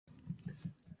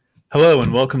Hello,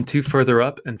 and welcome to Further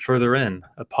Up and Further In,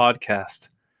 a podcast.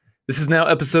 This is now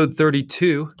episode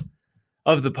 32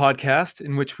 of the podcast,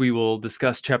 in which we will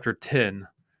discuss chapter 10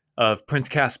 of Prince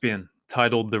Caspian,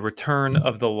 titled The Return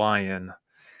of the Lion.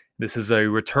 This is a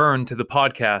return to the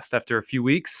podcast after a few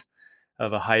weeks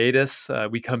of a hiatus.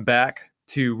 We come back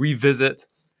to revisit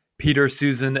Peter,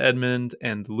 Susan, Edmund,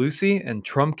 and Lucy and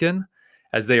Trumpkin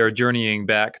as they are journeying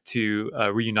back to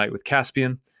reunite with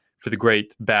Caspian for the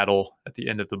great battle at the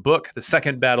end of the book, the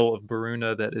second battle of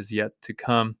Beruna that is yet to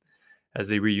come as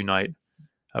they reunite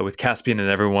with Caspian and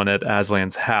everyone at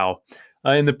Aslan's How.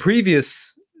 In the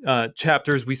previous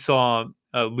chapters, we saw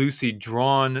Lucy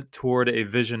drawn toward a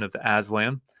vision of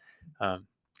Aslan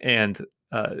and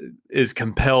is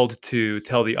compelled to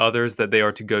tell the others that they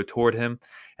are to go toward him.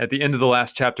 At the end of the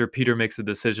last chapter, Peter makes the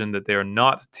decision that they are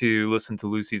not to listen to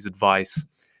Lucy's advice,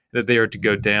 that they are to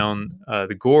go down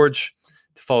the gorge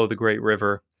to follow the great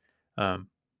river.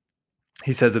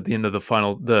 He says at the end of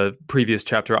the previous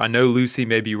chapter, "I know Lucy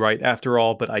may be right after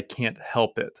all, but I can't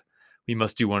help it. We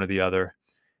must do one or the other."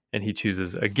 And he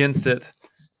chooses against it.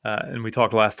 And we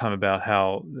talked last time about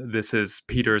how this is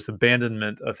Peter's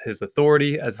abandonment of his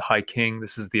authority as High King.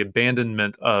 This is the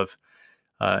abandonment of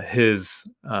his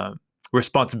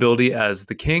responsibility as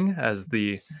the king, as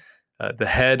the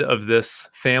head of this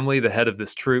family, the head of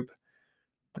this troop.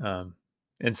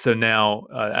 And so now,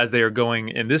 as they are going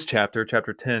in this chapter,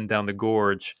 chapter 10, down the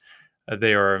gorge,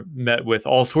 they are met with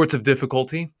all sorts of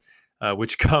difficulty,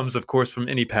 which comes, of course, from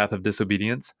any path of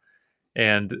disobedience.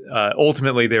 And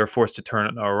ultimately, they are forced to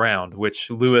turn around,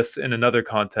 which Lewis, in another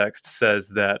context, says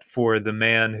that for the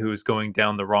man who is going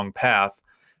down the wrong path,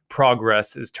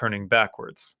 progress is turning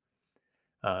backwards.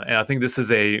 And I think this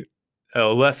is a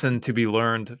lesson to be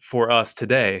learned for us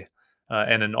today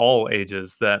and in all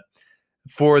ages, that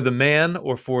for the man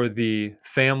or for the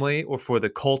family or for the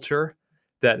culture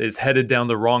that is headed down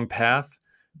the wrong path,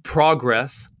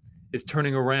 progress is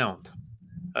turning around.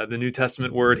 The New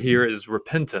Testament word here is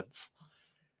repentance.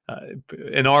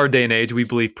 In our day and age, we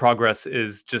believe progress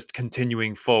is just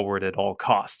continuing forward at all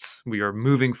costs. We are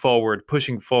moving forward,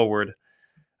 pushing forward,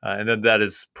 and that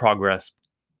is progress.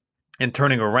 And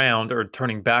turning around or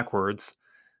turning backwards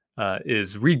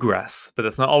is regress, but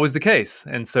that's not always the case.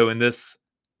 And so in this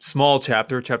small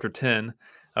chapter, chapter 10,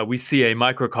 we see a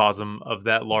microcosm of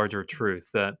that larger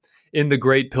truth, that in the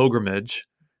great pilgrimage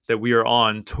that we are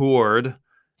on toward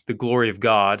the glory of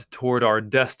God, toward our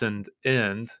destined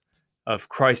end of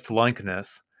Christ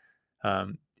likeness,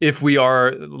 if we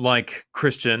are, like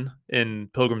Christian in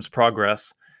Pilgrim's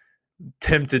Progress,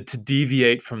 tempted to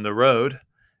deviate from the road,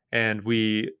 and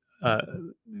we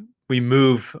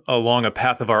move along a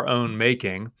path of our own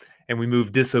making, and we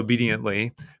move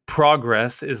disobediently,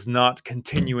 progress is not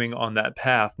continuing on that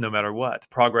path no matter what.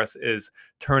 Progress is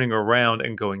turning around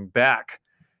and going back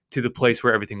to the place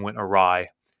where everything went awry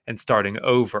and starting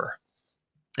over.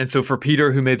 And so for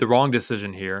Peter, who made the wrong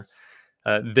decision here,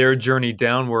 their journey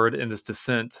downward in this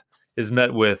descent is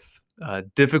met with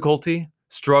difficulty,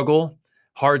 struggle,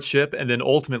 hardship, and then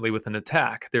ultimately with an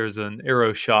attack. There's an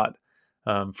arrow shot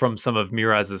from some of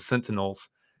Miraz's sentinels.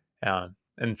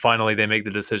 And finally, they make the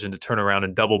decision to turn around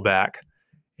and double back.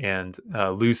 And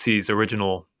Lucy's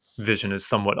original vision is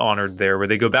somewhat honored there, where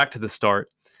they go back to the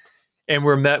start. And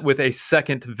we're met with a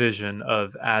second vision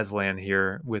of Aslan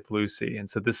here with Lucy. And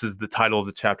so this is the title of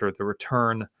the chapter, The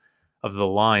Return of the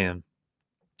Lion.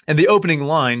 And the opening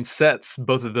line sets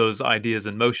both of those ideas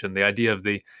in motion, the idea of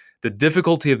the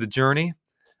difficulty of the journey,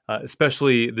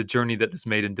 especially the journey that is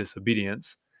made in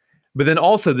disobedience, but then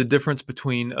also the difference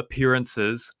between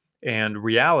appearances and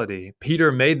reality.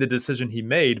 Peter made the decision he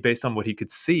made based on what he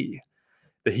could see,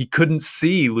 that he couldn't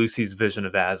see Lucy's vision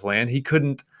of Aslan. He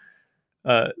couldn't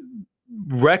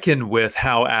reckon with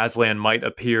how Aslan might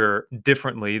appear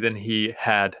differently than he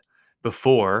had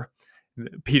before.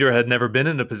 Peter had never been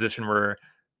in a position where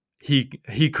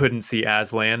he couldn't see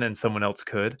Aslan and someone else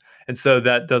could. And so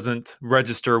that doesn't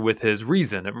register with his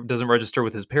reason. It doesn't register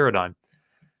with his paradigm.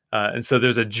 And so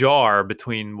there's a jar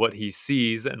between what he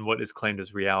sees and what is claimed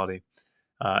as reality.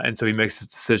 And so he makes his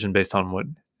decision based on what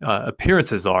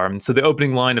appearances are. And so the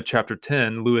opening line of chapter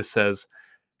 10, Lewis says,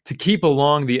 "To keep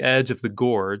along the edge of the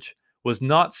gorge was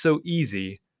not so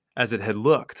easy as it had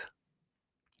looked."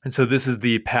 And so this is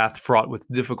the path fraught with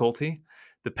difficulty,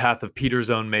 the path of Peter's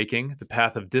own making, the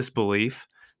path of disbelief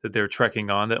that they're trekking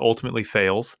on that ultimately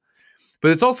fails.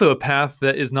 But it's also a path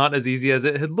that is not as easy as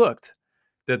it had looked,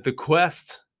 that the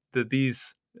quest that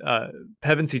these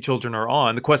Pevensey children are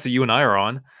on, the quest that you and I are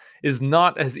on, is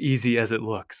not as easy as it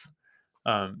looks.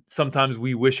 Sometimes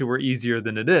we wish it were easier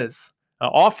than it is.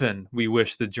 Often we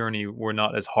wish the journey were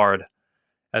not as hard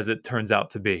as it turns out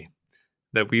to be.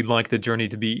 that we'd like the journey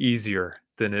to be easier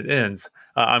than it ends.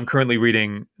 I'm currently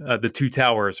reading The Two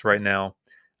Towers right now,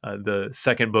 the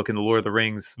second book in the Lord of the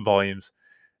Rings volumes.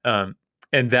 Um,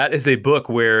 and that is a book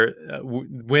where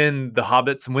when the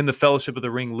hobbits and when the Fellowship of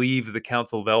the Ring leave the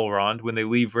Council of Elrond, when they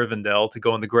leave Rivendell to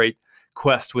go on the great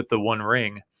quest with the One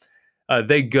Ring,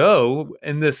 they go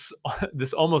in this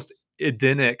this almost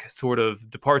Edenic sort of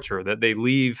departure, that they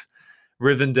leave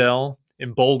Rivendell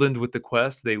emboldened with the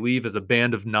quest. They leave as a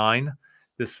band of 9,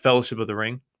 this Fellowship of the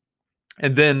Ring.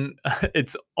 And then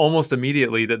it's almost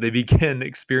immediately that they begin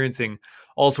experiencing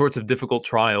all sorts of difficult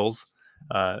trials.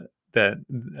 That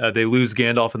They lose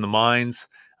Gandalf in the mines,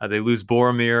 they lose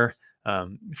Boromir,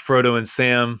 Frodo and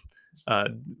Sam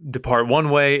depart one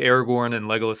way, Aragorn and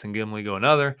Legolas and Gimli go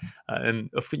another. And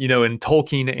in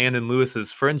Tolkien and in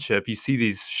Lewis's friendship, you see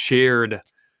these shared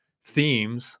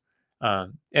themes.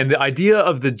 And the idea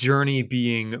of the journey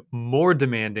being more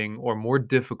demanding or more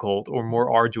difficult or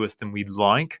more arduous than we'd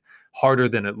like, harder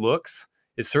than it looks,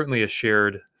 is certainly a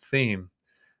shared theme.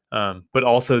 But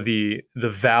also the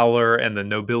valor and the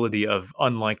nobility of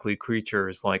unlikely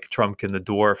creatures like Trumpkin the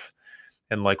dwarf,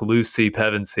 and like Lucy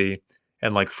Pevensey,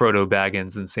 and like Frodo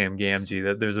Baggins and Sam Gamgee.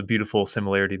 That there's a beautiful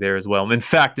similarity there as well. In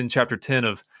fact, in chapter 10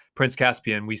 of Prince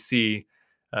Caspian, we see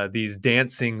these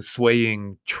dancing,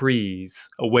 swaying trees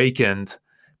awakened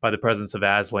by the presence of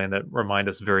Aslan that remind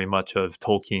us very much of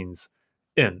Tolkien's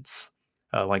Ents,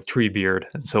 like Treebeard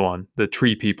and so on, the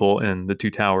tree people in The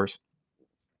Two Towers.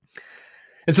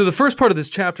 And so the first part of this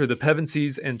chapter, the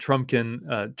Pevensies and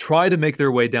Trumpkin try to make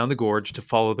their way down the gorge to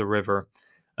follow the river.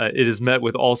 It is met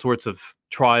with all sorts of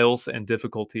trials and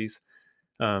difficulties.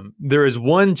 There is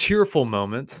one cheerful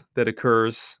moment that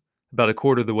occurs about a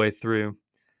quarter of the way through,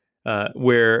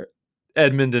 where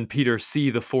Edmund and Peter see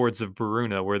the fords of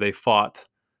Bruna, where they fought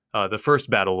the first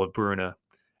battle of Bruna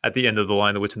at the end of The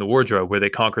Lion, the Witch, and the Wardrobe, where they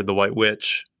conquered the White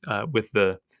Witch with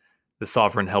the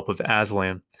sovereign help of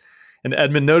Aslan. And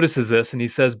Edmund notices this, and he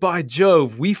says, "By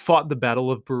Jove, we fought the Battle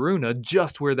of Bruna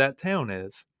just where that town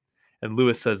is." And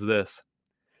Lewis says this: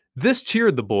 "This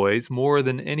cheered the boys more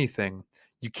than anything.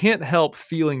 You can't help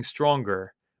feeling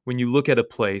stronger when you look at a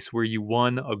place where you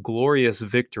won a glorious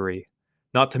victory,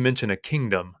 not to mention a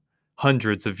kingdom,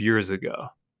 hundreds of years ago."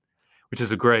 Which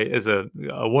is a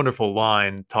wonderful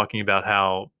line, talking about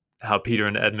how Peter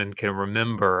and Edmund can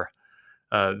remember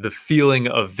the feeling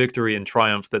of victory and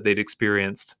triumph that they'd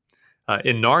experienced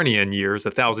in Narnian years,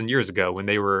 1,000 years ago, when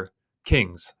they were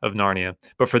kings of Narnia.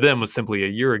 But for them was simply a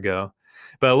year ago.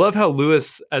 But I love how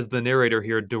Lewis, as the narrator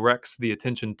here, directs the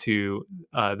attention to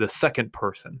the second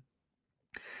person.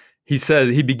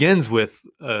 He begins with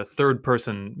a third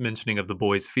person mentioning of the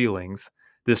boys' feelings.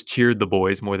 This cheered the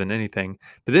boys more than anything.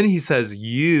 But then he says,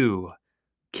 "You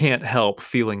can't help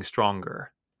feeling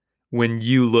stronger when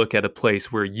you look at a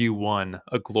place where you won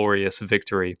a glorious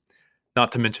victory,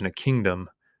 not to mention a kingdom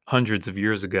hundreds of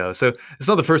years ago." So it's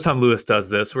not the first time Lewis does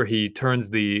this, where he turns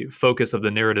the focus of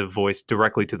the narrative voice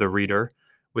directly to the reader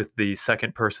with the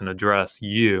second person address,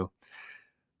 "you."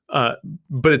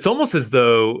 But it's almost as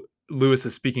though Lewis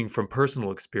is speaking from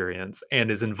personal experience and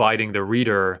is inviting the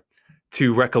reader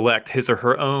to recollect his or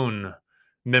her own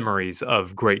memories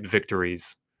of great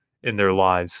victories in their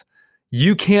lives.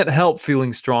 You can't help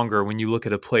feeling stronger when you look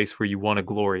at a place where you won a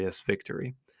glorious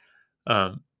victory.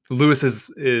 Lewis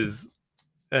is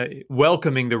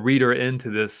welcoming the reader into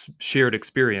this shared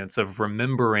experience of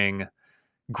remembering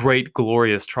great,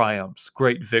 glorious triumphs,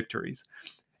 great victories.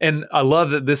 And I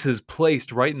love that this is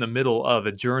placed right in the middle of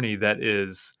a journey that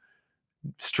is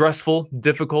stressful,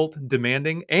 difficult,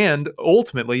 demanding, and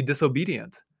ultimately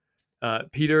disobedient.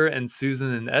 Peter and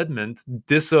Susan and Edmund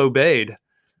disobeyed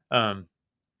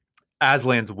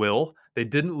Aslan's will. They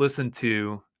didn't listen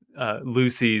to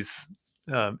Lucy's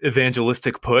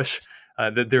evangelistic push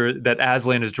that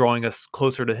Aslan is drawing us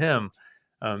closer to him.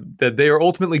 That they are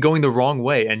ultimately going the wrong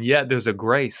way, and yet there's a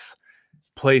grace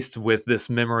placed with this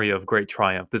memory of great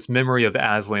triumph, this memory of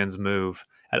Aslan's move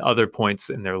at other points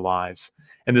in their lives.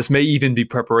 And this may even be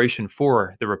preparation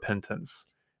for the repentance,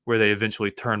 where they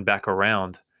eventually turn back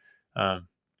around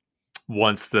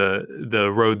once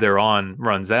the road they're on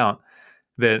runs out.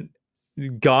 That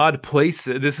God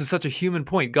places, this is such a human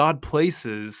point, God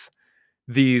places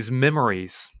these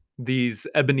memories, these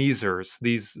Ebenezers,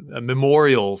 these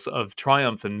memorials of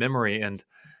triumph and memory,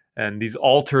 and these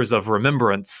altars of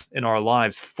remembrance in our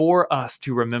lives for us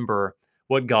to remember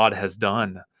what God has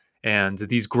done, and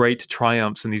these great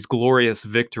triumphs and these glorious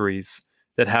victories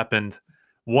that happened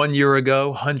 1 year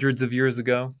ago, hundreds of years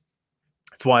ago.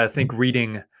 That's why I think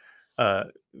reading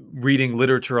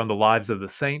literature on the lives of the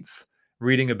saints,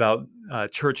 reading about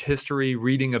church history,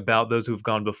 reading about those who've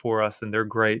gone before us and their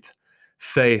great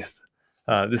faith.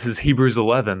 This is Hebrews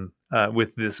 11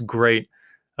 with this great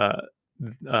uh,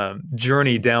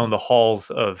 journey down the halls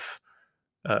of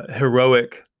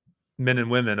heroic men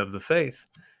and women of the faith.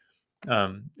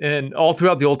 And all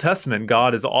throughout the Old Testament,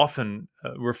 God is often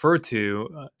referred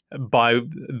to by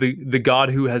the God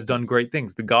who has done great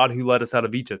things, the God who led us out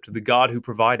of Egypt, the God who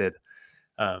provided.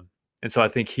 And so I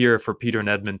think here for Peter and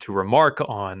Edmund to remark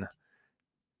on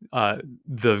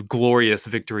the glorious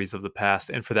victories of the past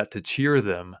and for that to cheer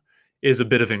them is a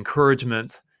bit of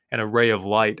encouragement and a ray of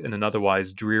light in an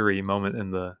otherwise dreary moment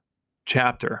in the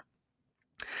chapter.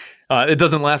 It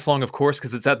doesn't last long, of course,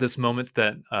 because it's at this moment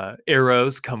that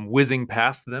arrows come whizzing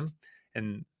past them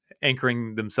and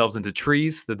anchoring themselves into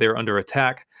trees, that they're under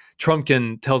attack.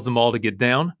 Trumpkin tells them all to get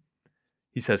down.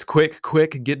 He says, quick,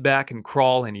 quick, get back and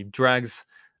crawl. And he drags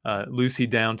Lucy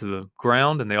down to the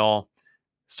ground, and they all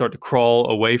start to crawl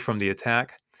away from the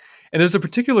attack. And there's a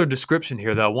particular description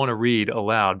here that I want to read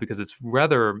aloud because it's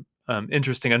rather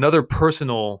interesting.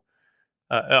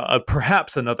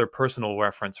 Perhaps another personal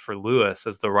reference for Lewis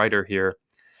as the writer here.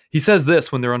 He says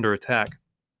this when they're under attack.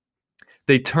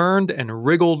 They turned and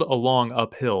wriggled along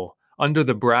uphill, under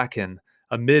the bracken,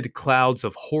 amid clouds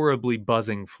of horribly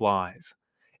buzzing flies.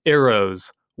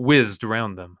 Arrows whizzed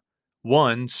round them.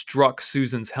 One struck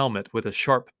Susan's helmet with a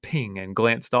sharp ping and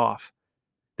glanced off.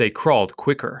 They crawled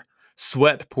quicker.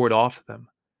 Sweat poured off them.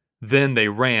 Then they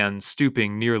ran,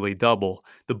 stooping nearly double.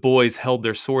 The boys held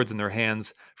their swords in their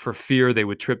hands for fear they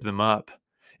would trip them up.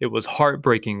 It was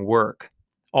heartbreaking work.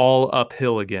 All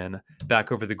uphill again,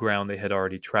 back over the ground they had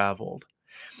already traveled.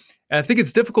 And I think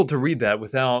it's difficult to read that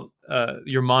without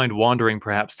your mind wandering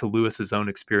perhaps to Lewis's own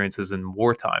experiences in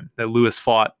wartime. That Lewis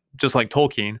fought, just like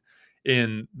Tolkien,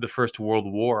 in the First World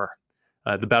War.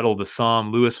 The Battle of the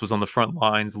Somme, Lewis was on the front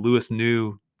lines. Lewis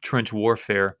knew trench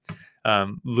warfare.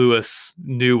 Lewis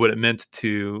knew what it meant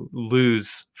to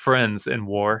lose friends in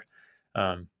war,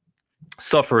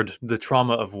 suffered the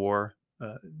trauma of war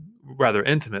rather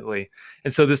intimately.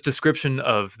 And so this description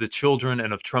of the children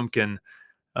and of Trumpkin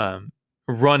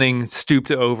running,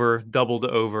 stooped over, doubled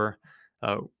over,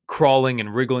 crawling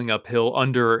and wriggling uphill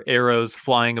under arrows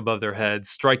flying above their heads,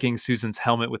 striking Susan's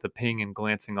helmet with a ping and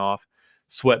glancing off,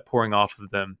 sweat pouring off of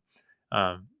them.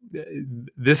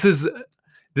 This is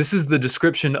the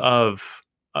description of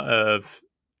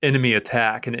enemy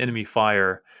attack and enemy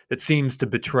fire that seems to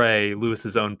betray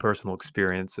Lewis's own personal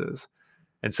experiences.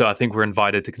 And so I think we're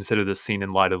invited to consider this scene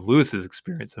in light of Lewis's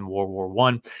experience in World War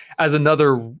I as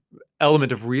another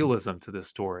element of realism to this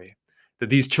story, that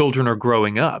these children are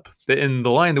growing up. That in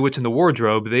The Lion, the Witch, and the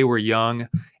Wardrobe, they were young,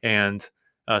 and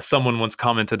someone once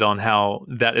commented on how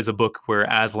that is a book where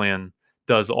Aslan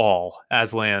does all.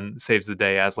 Aslan saves the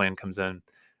day. Aslan comes in,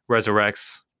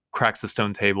 resurrects, cracks the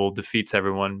stone table, defeats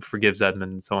everyone, forgives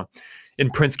Edmund, and so on. In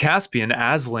Prince Caspian,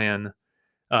 Aslan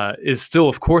is still,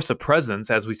 of course, a presence,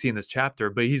 as we see in this chapter,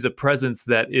 but he's a presence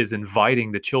that is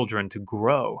inviting the children to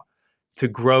grow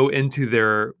into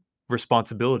their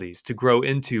responsibilities, to grow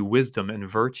into wisdom and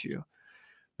virtue.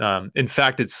 In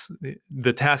fact, it's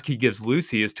the task he gives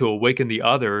Lucy is to awaken the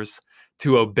others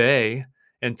to obey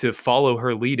and to follow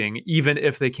her leading, even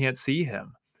if they can't see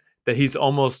him. That he's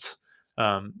almost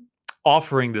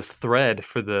offering this thread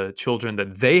for the children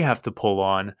that they have to pull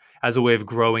on as a way of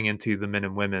growing into the men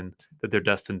and women that they're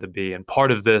destined to be. And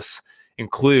part of this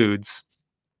includes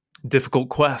difficult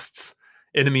quests,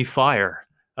 enemy fire,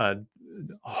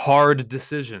 hard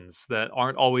decisions that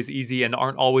aren't always easy and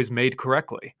aren't always made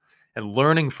correctly, and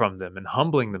learning from them and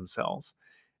humbling themselves.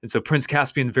 And so Prince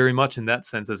Caspian very much in that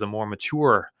sense is a more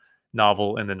mature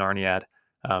novel in the Narniad,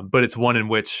 but it's one in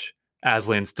which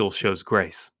Aslan still shows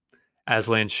grace.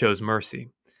 Aslan shows mercy,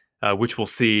 which we'll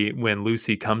see when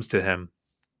Lucy comes to him,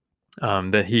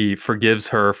 that he forgives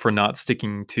her for not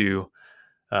sticking to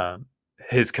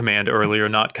his command earlier,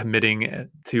 not committing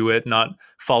to it, not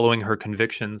following her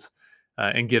convictions,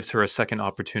 and gives her a second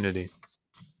opportunity.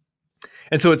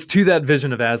 And so it's to that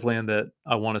vision of Aslan that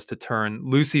I want us to turn.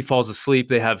 Lucy falls asleep.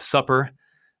 They have supper.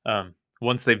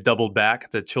 Once they've doubled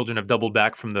back, the children have doubled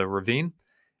back from the ravine,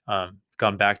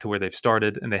 gone back to where they've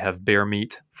started, and they have bear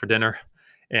meat for dinner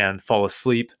and fall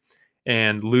asleep.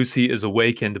 And Lucy is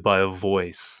awakened by a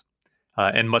voice.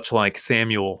 And much like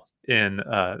Samuel in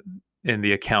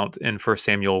the account in 1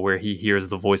 Samuel, where he hears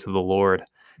the voice of the Lord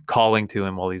calling to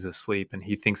him while he's asleep, and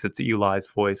he thinks it's Eli's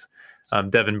voice.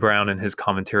 Devin Brown in his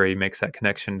commentary makes that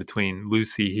connection between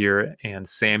Lucy here and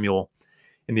Samuel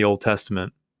in the Old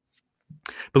Testament.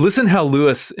 But listen how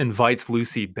Lewis invites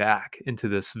Lucy back into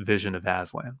this vision of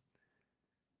Aslan.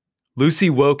 Lucy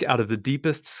woke out of the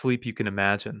deepest sleep you can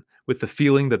imagine, with the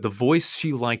feeling that the voice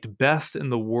she liked best in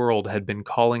the world had been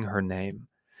calling her name.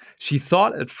 She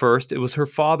thought at first it was her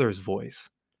father's voice,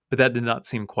 but that did not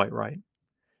seem quite right.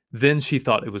 Then she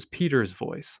thought it was Peter's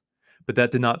voice, but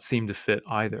that did not seem to fit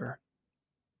either.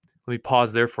 Let me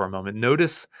pause there for a moment.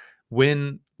 Notice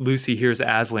when Lucy hears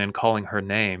Aslan calling her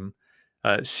name,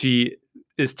 she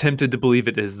is tempted to believe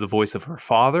it is the voice of her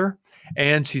father,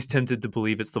 and she's tempted to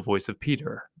believe it's the voice of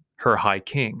Peter, her High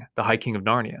King, the High King of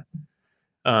Narnia.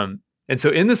 And so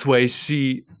in this way,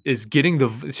 she's hearing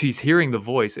the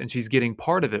voice, and she's getting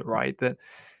part of it right, that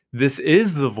this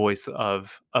is the voice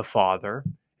of a father,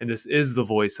 and this is the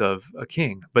voice of a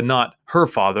king, but not her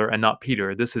father and not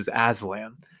Peter. This is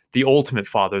Aslan, the ultimate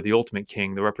father, the ultimate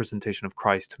king, the representation of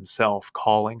Christ himself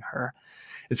calling her.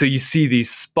 And so you see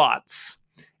these spots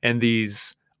and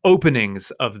these openings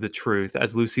of the truth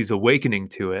as Lucy's awakening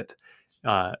to it,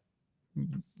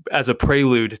 as a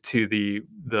prelude to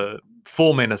the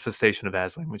full manifestation of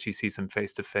Aslan when she sees him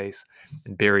face to face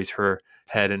and buries her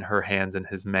head in her hands in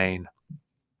his mane.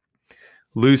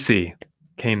 Lucy,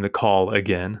 came the call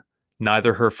again,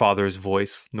 neither her father's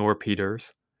voice nor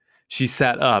Peter's. She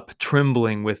sat up,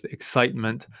 trembling with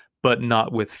excitement, but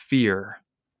not with fear.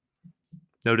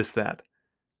 Notice that.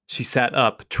 She sat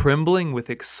up, trembling with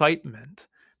excitement,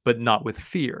 but not with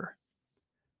fear.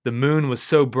 The moon was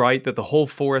so bright that the whole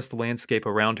forest landscape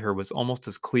around her was almost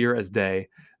as clear as day,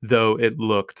 though it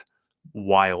looked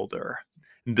wilder.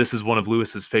 And this is one of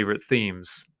Lewis's favorite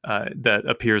themes that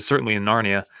appears certainly in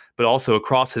Narnia, but also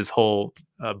across his whole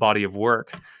body of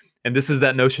work. And this is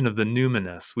that notion of the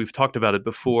numinous. We've talked about it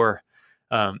before.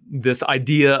 This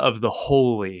idea of the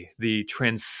holy, the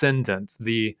transcendent,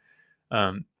 the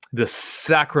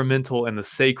sacramental and the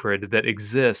sacred that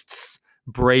exists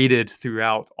braided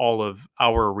throughout all of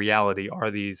our reality are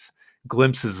these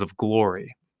glimpses of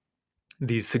glory,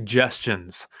 these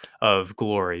suggestions of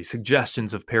glory,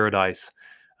 suggestions of paradise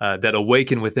that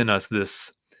awaken within us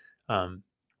this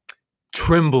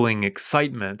trembling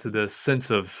excitement, this sense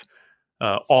of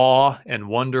awe and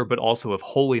wonder, but also of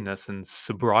holiness and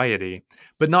sobriety,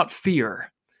 but not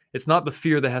fear. It's not the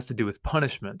fear that has to do with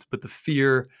punishment, but the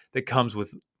fear that comes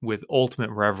with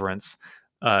ultimate reverence.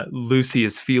 Lucy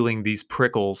is feeling these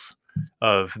prickles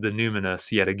of the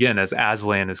numinous yet again as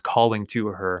Aslan is calling to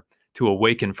her to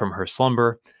awaken from her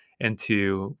slumber and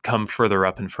to come further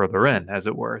up and further in, as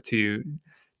it were, to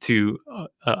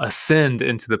ascend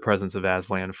into the presence of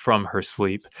Aslan from her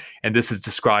sleep. And this is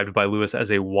described by Lewis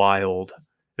as a wild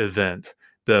event.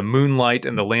 The moonlight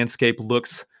and the landscape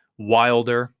looks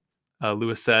wilder.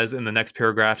 Lewis says in the next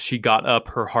paragraph, she got up,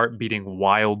 her heart beating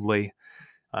wildly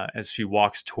as she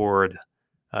walks toward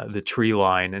the tree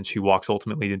line, and she walks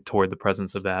ultimately toward the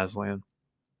presence of Aslan.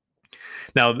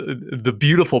 Now, the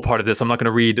beautiful part of this, I'm not going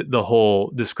to read the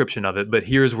whole description of it, but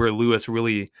here's where Lewis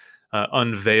really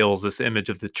unveils this image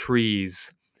of the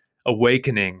trees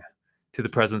awakening to the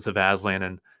presence of Aslan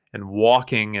and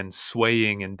walking and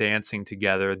swaying and dancing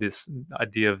together. This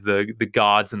idea of the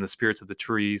gods and the spirits of the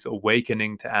trees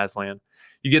awakening to Aslan.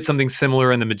 You get something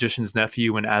similar in The Magician's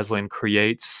Nephew when Aslan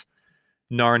creates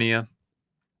Narnia.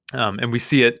 And we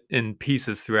see it in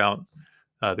pieces throughout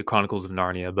the Chronicles of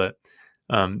Narnia. But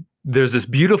there's this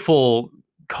beautiful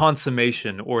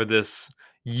consummation or this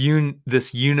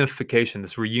unification,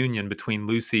 this reunion between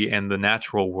Lucy and the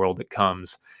natural world that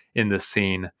comes in this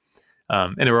scene.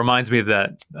 And it reminds me of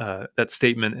that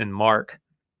statement in Mark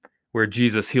where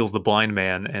Jesus heals the blind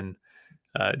man and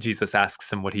Jesus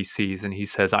asks him what he sees. And he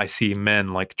says, "I see men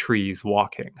like trees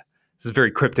walking." This is a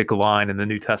very cryptic line in the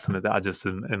New Testament that I just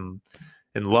am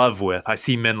in love with. I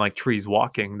see men like trees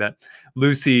walking. That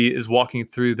Lucy is walking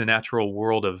through the natural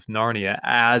world of Narnia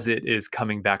as it is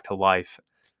coming back to life,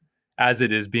 as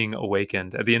it is being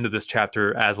awakened. At the end of this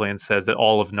chapter, Aslan says that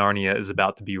all of Narnia is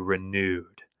about to be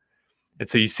renewed. And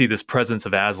so you see this presence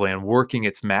of Aslan working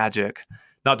its magic,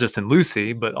 not just in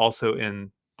Lucy, but also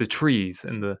in the trees,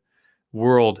 in the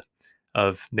world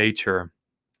of nature,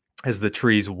 as the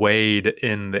trees wade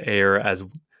in the air, as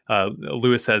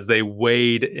Lewis says, they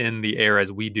wade in the air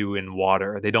as we do in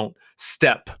water. They don't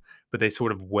step, but they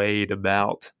sort of wade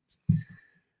about.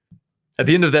 At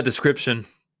the end of that description,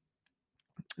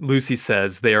 Lucy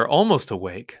says, "They are almost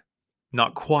awake."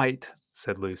 "Not quite,"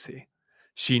 said Lucy.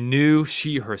 She knew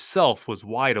she herself was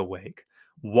wide awake,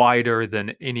 wider than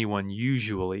anyone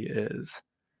usually is.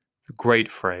 It's a great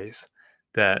phrase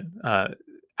that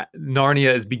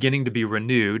Narnia is beginning to be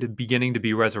renewed, beginning to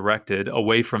be resurrected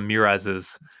away from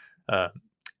Miraz's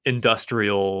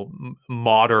industrial,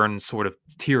 modern sort of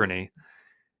tyranny.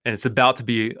 And it's about to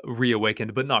be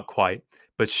reawakened, but not quite.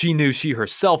 But she knew she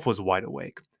herself was wide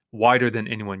awake, wider than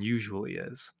anyone usually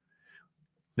is.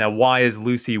 Now, why is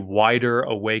Lucy wider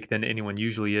awake than anyone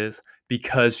usually is?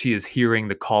 because she is hearing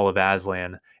the call of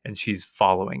Aslan and she's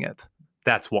following it.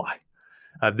 That's why.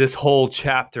 This whole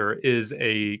chapter is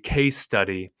a case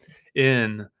study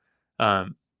in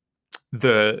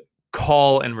the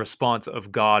call and response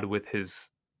of God with his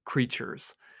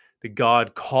creatures. The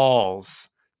God calls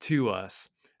to us.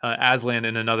 Aslan,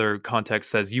 in another context,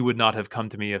 says, "You would not have come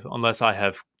to me unless I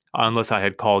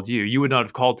had called you. You would not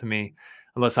have called to me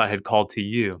unless I had called to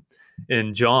you."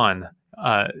 In John,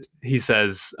 he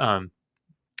says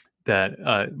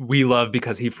that we love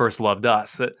because he first loved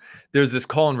us. That there's this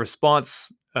call and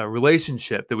response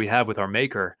relationship that we have with our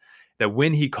Maker. That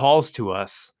when he calls to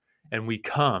us and we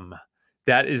come,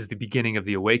 that is the beginning of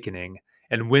the awakening.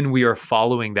 And when we are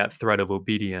following that thread of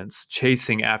obedience,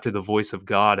 chasing after the voice of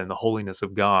God and the holiness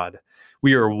of God,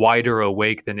 we are wider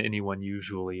awake than anyone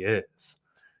usually is.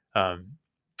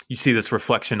 You see this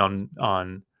reflection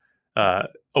on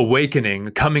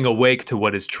awakening, coming awake to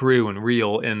what is true and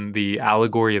real in the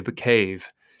allegory of the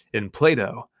cave in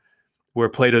Plato, where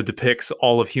Plato depicts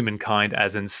all of humankind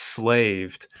as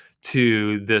enslaved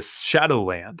to this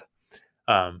shadowland.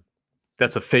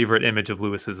 That's a favorite image of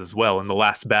Lewis's as well. In the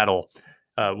last battle,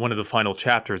 one of the final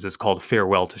chapters is called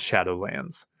Farewell to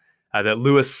Shadowlands. That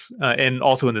Lewis, and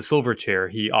also in the Silver Chair,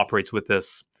 he operates with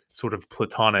this sort of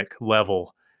Platonic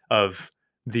level of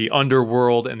the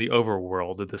underworld and the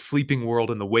overworld, the sleeping world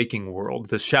and the waking world,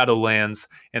 the Shadowlands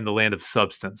and the land of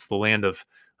substance, the land of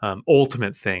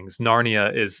ultimate things.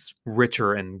 Narnia is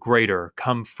richer and greater,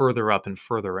 come further up and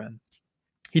further in.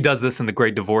 He does this in The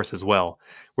Great Divorce as well,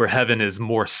 where heaven is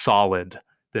more solid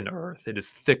than earth. It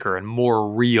is thicker and more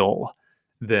real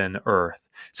than earth.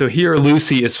 So here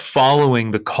Lucy is following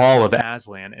the call of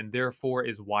Aslan and therefore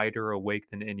is wider awake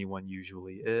than anyone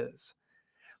usually is.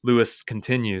 Lewis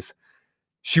continues,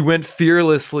 "She went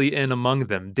fearlessly in among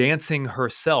them, dancing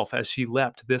herself as she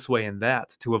leapt this way and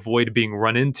that to avoid being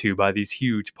run into by these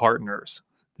huge partners,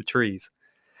 the trees.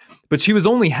 But she was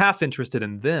only half interested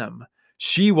in them.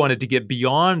 She wanted to get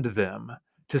beyond them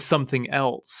to something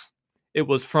else. It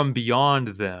was from beyond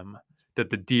them that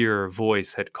the dear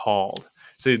voice had called."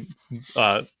 So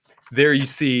there you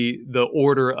see the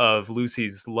order of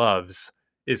Lucy's loves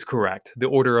is correct. The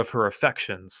order of her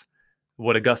affections,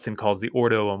 what Augustine calls the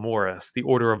ordo amoris, the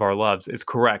order of our loves, is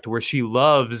correct, where she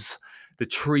loves the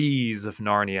trees of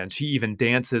Narnia, and she even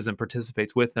dances and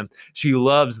participates with them. She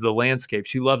loves the landscape.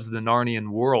 She loves the Narnian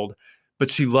world, but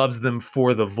she loves them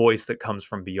for the voice that comes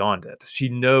from beyond it. She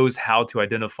knows how to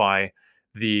identify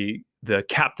the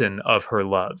captain of her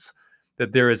loves,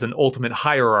 that there is an ultimate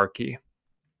hierarchy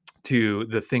to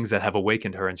the things that have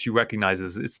awakened her, and she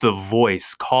recognizes it's the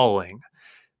voice calling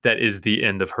that is the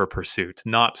end of her pursuit,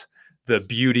 not the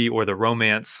beauty or the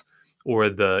romance or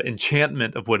the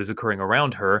enchantment of what is occurring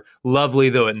around her, lovely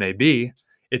though it may be.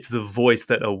 It's the voice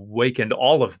that awakened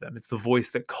all of them. It's the voice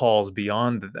that calls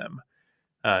beyond them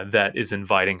that is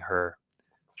inviting her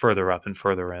further up and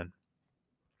further in.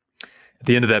 At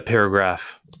the end of that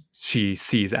paragraph, she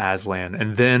sees Aslan,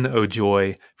 and then, oh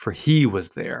joy, for he was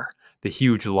there, the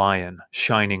huge lion,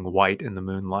 shining white in the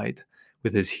moonlight,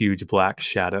 with his huge black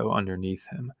shadow underneath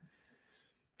him.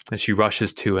 And she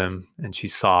rushes to him and she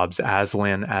sobs,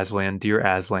 "Aslan, Aslan, dear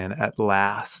Aslan, at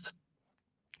last."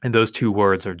 And those two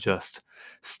words are just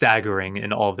staggering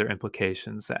in all of their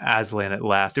implications. Aslan at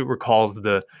last. It recalls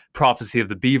the prophecy of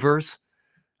the beavers,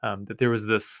 that there was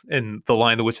this, in The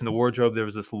Lion, the Witch, and the Wardrobe, there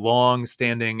was this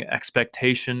long-standing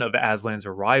expectation of Aslan's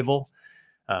arrival.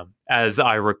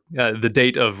 The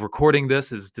date of recording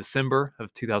this is December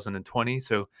of 2020,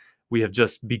 so we have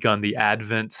just begun the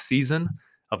Advent season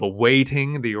of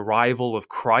awaiting the arrival of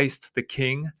Christ the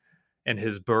King and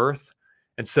his birth.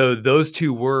 And so those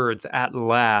two words, "at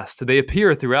last," they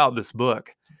appear throughout this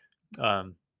book.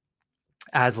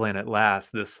 Aslan at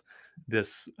last, this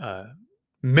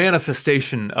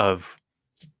manifestation of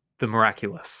the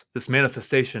miraculous, this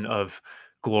manifestation of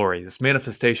glory, this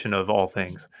manifestation of all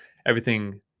things.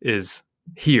 Everything is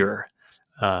here.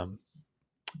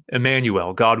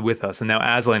 Emmanuel, God with us. And now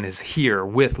Aslan is here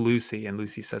with Lucy, and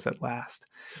Lucy says, "At last."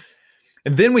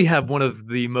 And then we have one of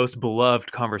the most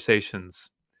beloved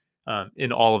conversations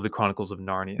in all of the Chronicles of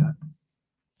Narnia.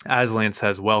 Aslan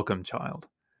says, "Welcome, child."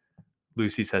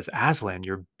 Lucy says, "Aslan,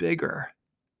 you're bigger."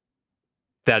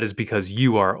 "That is because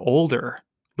you are older,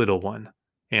 little one,"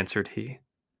 answered he.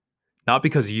 "Not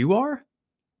because you are?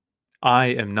 I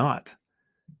am not.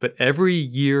 But every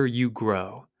year you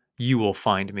grow, you will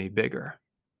find me bigger."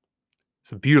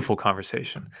 It's a beautiful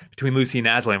conversation between Lucy and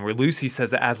Aslan, where Lucy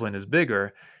says that Aslan is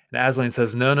bigger, and Aslan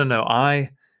says, "No, no, no.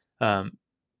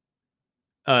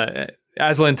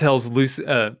 Aslan tells Lucy.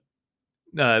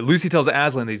 Lucy tells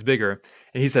Aslan that he's bigger,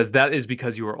 and he says, "That is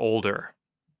because you are older."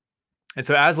 And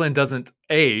so Aslan doesn't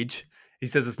age. He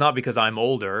says it's not because I'm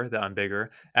older that I'm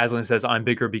bigger. Aslan says I'm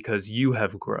bigger because you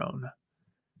have grown.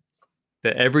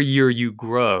 That every year you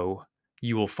grow,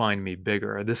 you will find me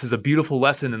bigger. This is a beautiful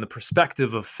lesson in the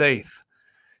perspective of faith.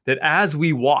 That as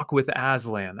we walk with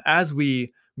Aslan, as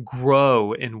we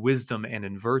grow in wisdom and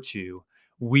in virtue,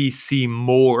 we see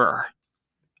more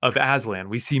of Aslan.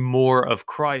 We see more of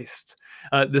Christ.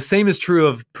 The same is true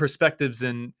of perspectives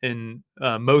in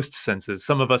most senses.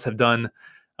 Some of us have done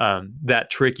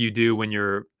that trick you do when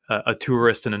you're a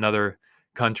tourist in another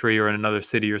country or in another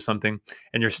city or something,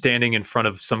 and you're standing in front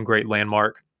of some great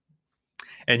landmark,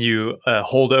 and you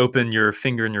hold open your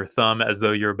finger and your thumb as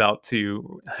though you're about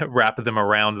to wrap them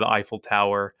around the Eiffel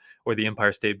Tower or the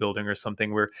Empire State Building or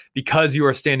something, where because you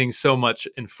are standing so much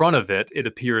in front of it, it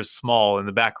appears small in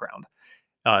the background.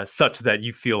 Such that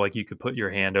you feel like you could put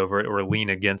your hand over it or lean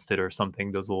against it or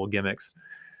something, those little gimmicks.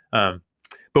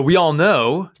 But we all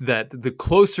know that the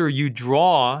closer you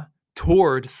draw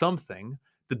toward something,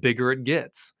 the bigger it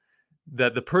gets.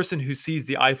 That the person who sees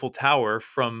the Eiffel Tower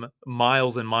from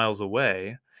miles and miles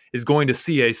away is going to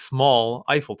see a small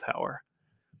Eiffel Tower.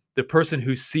 The person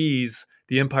who sees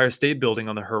the Empire State Building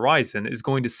on the horizon is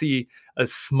going to see a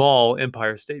small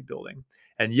Empire State Building.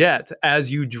 And yet,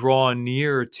 as you draw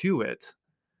near to it,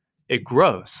 it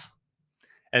grows.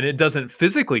 And it doesn't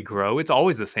physically grow, it's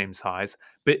always the same size,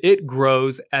 but it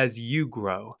grows as you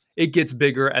grow. It gets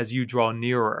bigger as you draw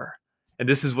nearer. And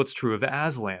this is what's true of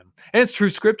Aslan. And it's true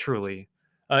scripturally.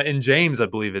 In James, I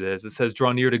believe it is. It says,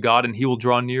 draw near to God and he will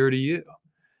draw near to you.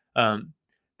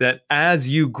 That as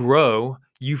you grow,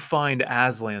 you find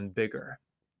Aslan bigger,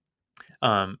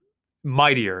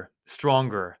 mightier,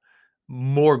 stronger,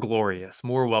 more glorious,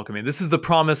 more welcoming. This is the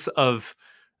promise of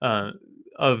the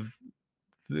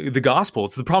gospel.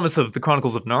 It's the promise of the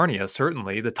Chronicles of Narnia,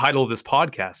 certainly. The title of this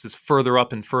podcast is Further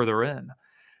Up and Further In.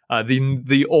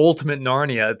 The ultimate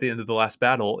Narnia at the end of the last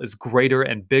battle is greater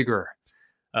and bigger.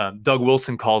 Doug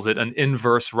Wilson calls it an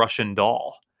inverse Russian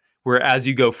doll, where as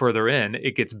you go further in,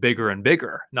 it gets bigger and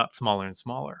bigger, not smaller and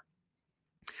smaller.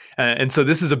 And so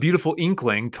this is a beautiful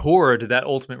inkling toward that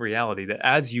ultimate reality, that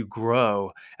as you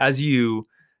grow, as you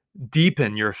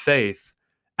deepen your faith,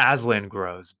 Aslan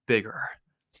grows bigger.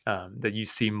 That you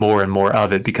see more and more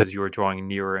of it because you are drawing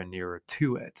nearer and nearer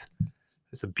to it.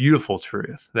 It's a beautiful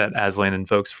truth that Aslan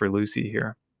invokes for Lucy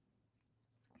here.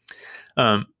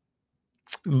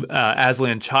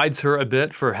 Aslan chides her a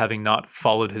bit for having not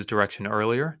followed his direction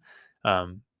earlier,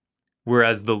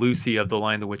 whereas the Lucy of The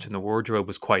Lion, the Witch, and the Wardrobe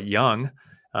was quite young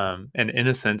and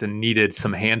innocent and needed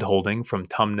some hand-holding from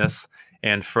Tumnus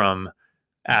and from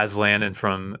Aslan and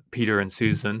from Peter and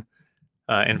Susan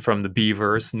and from the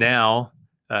beavers. Now,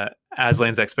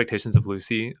 Aslan's expectations of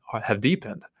Lucy have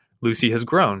deepened. Lucy has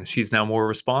grown. She's now more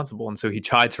responsible. And so he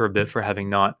chides her a bit for having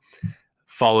not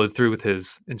followed through with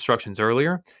his instructions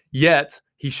earlier. Yet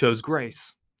he shows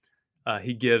grace.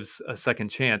 He gives a second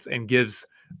chance and gives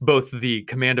both the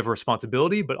command of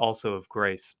responsibility, but also of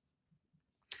grace.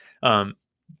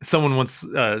 Someone once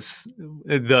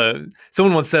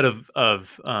said of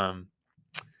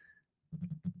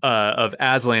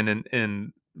Aslan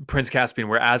in Prince Caspian,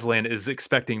 where Aslan is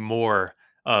expecting more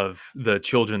of the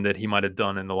children that he might have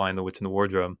done in The Lion, the Witch, and the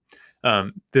Wardrobe.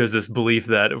 There's this belief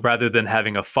that rather than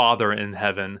having a father in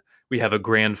heaven, we have a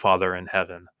grandfather in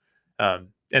heaven.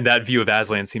 And that view of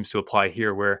Aslan seems to apply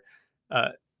here, where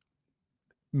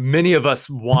many of us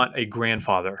want a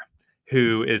grandfather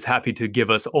who is happy to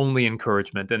give us only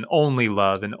encouragement and only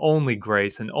love and only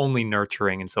grace and only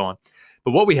nurturing and so on.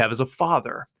 But what we have is a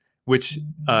father, which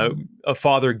a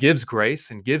father gives grace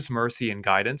and gives mercy and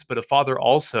guidance, but a father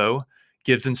also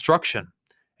gives instruction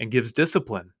and gives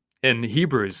discipline. In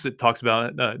Hebrews, it talks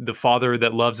about the father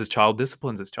that loves his child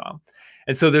disciplines his child.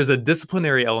 And so there's a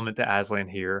disciplinary element to Aslan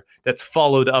here that's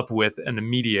followed up with an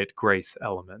immediate grace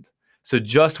element. So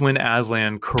just when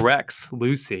Aslan corrects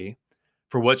Lucy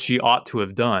for what she ought to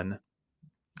have done,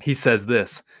 he says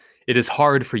this, "It is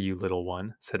hard for you, little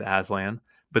one," said Aslan,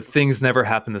 "but things never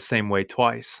happen the same way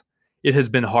twice. It has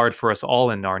been hard for us all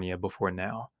in Narnia before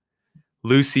now."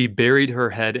 Lucy buried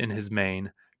her head in his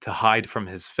mane to hide from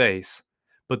his face,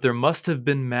 but there must have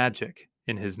been magic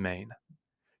in his mane.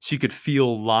 She could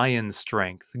feel lion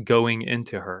strength going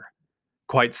into her.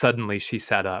 Quite suddenly, she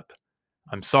sat up.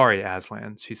 "I'm sorry,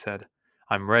 Aslan," she said.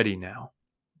 "I'm ready now."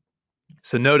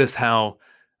 So notice how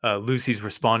Lucy's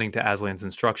responding to Aslan's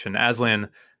instruction. Aslan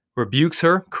rebukes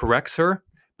her, corrects her,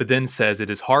 but then says, "It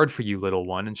is hard for you, little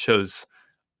one," and shows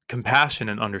compassion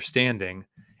and understanding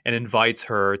and invites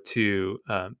her to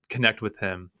connect with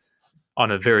him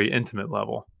on a very intimate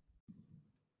level.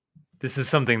 This is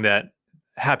something that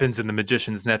happens in The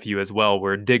Magician's Nephew as well,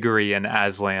 where Diggory and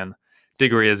Aslan,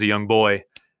 Diggory is a young boy,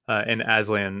 and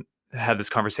Aslan have this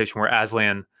conversation where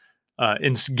Aslan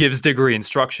gives Diggory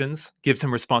instructions, gives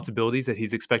him responsibilities that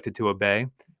he's expected to obey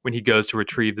when he goes to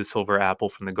retrieve the silver apple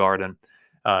from the garden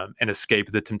and escape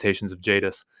the temptations of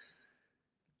Jadis.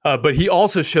 But he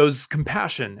also shows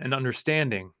compassion and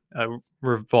understanding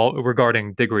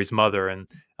regarding Diggory's mother, and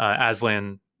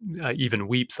Aslan even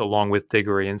weeps along with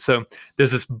Diggory. And so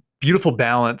there's this beautiful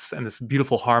balance and this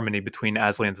beautiful harmony between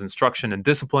Aslan's instruction and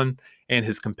discipline and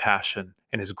his compassion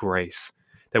and his grace.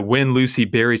 That when Lucy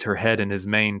buries her head in his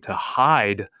mane to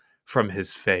hide from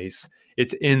his face,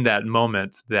 it's in that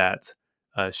moment that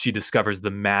she discovers the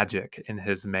magic in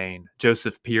his mane.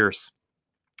 Joseph Pierce,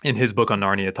 in his book on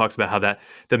Narnia, talks about how that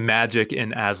the magic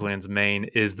in Aslan's mane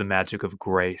is the magic of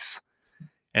grace.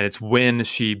 And it's when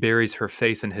she buries her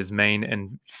face in his mane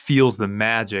and feels the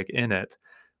magic in it,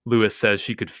 Lewis says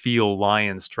she could feel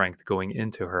lion strength going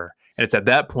into her. And it's at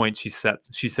that point she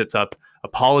sits up,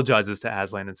 apologizes to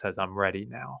Aslan, and says, "I'm ready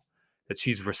now." That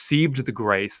she's received the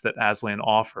grace that Aslan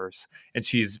offers, and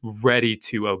she's ready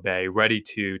to obey, ready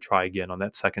to try again on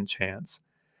that second chance.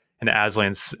 And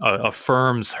Aslan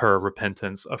affirms her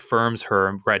repentance, affirms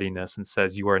her readiness, and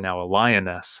says, "You are now a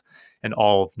lioness, and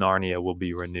all of Narnia will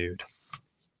be renewed."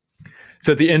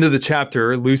 So at the end of the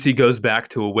chapter, Lucy goes back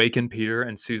to awaken Peter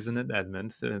and Susan and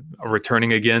Edmund,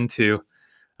 returning again to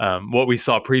what we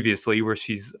saw previously, where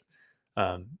she's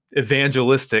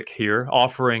evangelistic here,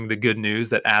 offering the good news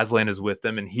that Aslan is with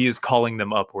them and he is calling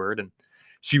them upward. And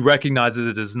she recognizes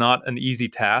it is not an easy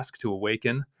task to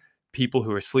awaken people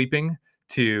who are sleeping,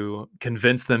 to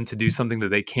convince them to do something that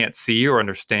they can't see or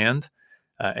understand.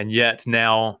 And yet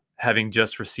now, having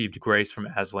just received grace from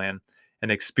Aslan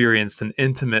and experienced an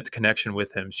intimate connection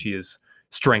with him, she is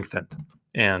strengthened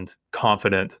and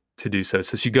confident to do so.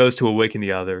 So she goes to awaken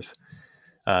the others.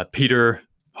 Peter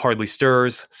hardly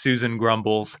stirs. Susan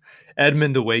grumbles.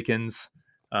 Edmund awakens,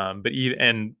 but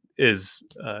is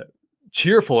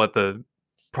cheerful at the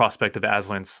prospect of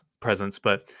Aslan's presence,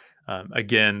 but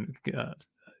again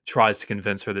tries to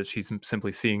convince her that she's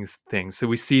simply seeing things. So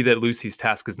we see that Lucy's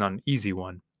task is not an easy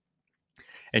one,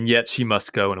 and yet she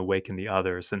must go and awaken the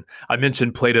others. And I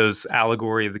mentioned Plato's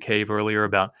allegory of the cave earlier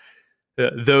about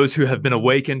those who have been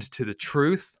awakened to the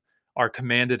truth are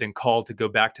commanded and called to go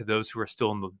back to those who are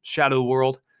still in the shadow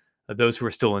world, those who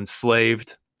are still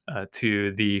enslaved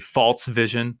to the false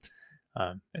vision,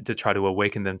 and to try to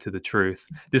awaken them to the truth.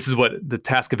 This is what the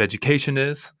task of education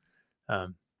is.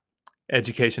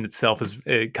 Education itself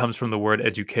comes from the word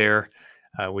educare,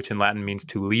 which in Latin means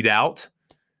to lead out.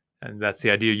 And that's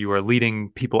the idea. You are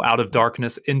leading people out of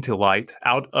darkness into light,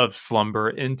 out of slumber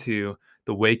into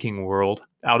the waking world,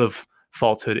 out of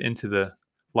falsehood into the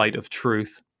light of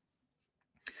truth.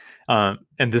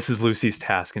 And this is Lucy's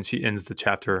task, and she ends the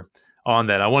chapter on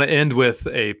that. I want to end with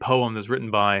a poem that's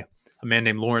written by a man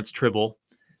named Lawrence Tribble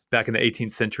back in the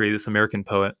 18th century, this American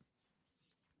poet.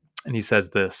 And he says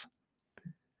this: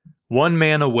 "One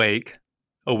man awake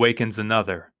awakens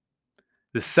another.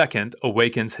 The second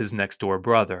awakens his next door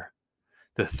brother.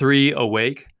 The three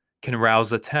awake can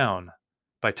rouse a town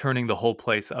by turning the whole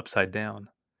place upside down.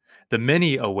 The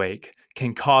many awake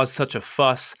can cause such a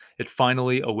fuss, it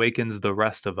finally awakens the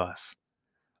rest of us.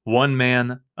 One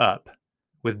man up,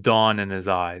 with dawn in his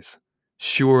eyes,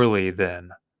 surely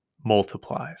then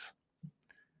multiplies."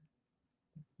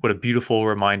 What a beautiful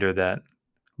reminder that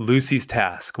Lucy's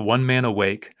task, one man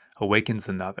awake, awakens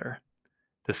another.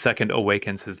 The second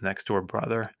awakens his next door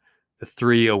brother. The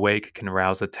three awake can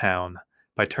rouse a town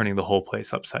by turning the whole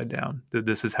place upside down.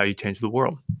 This is how you change the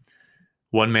world.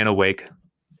 One man awake,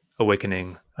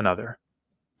 awakening another.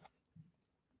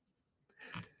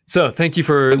 So thank you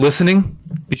for listening.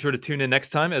 Be sure to tune in next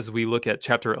time as we look at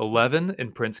chapter 11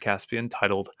 in Prince Caspian,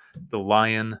 titled "The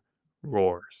Lion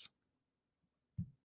Roars."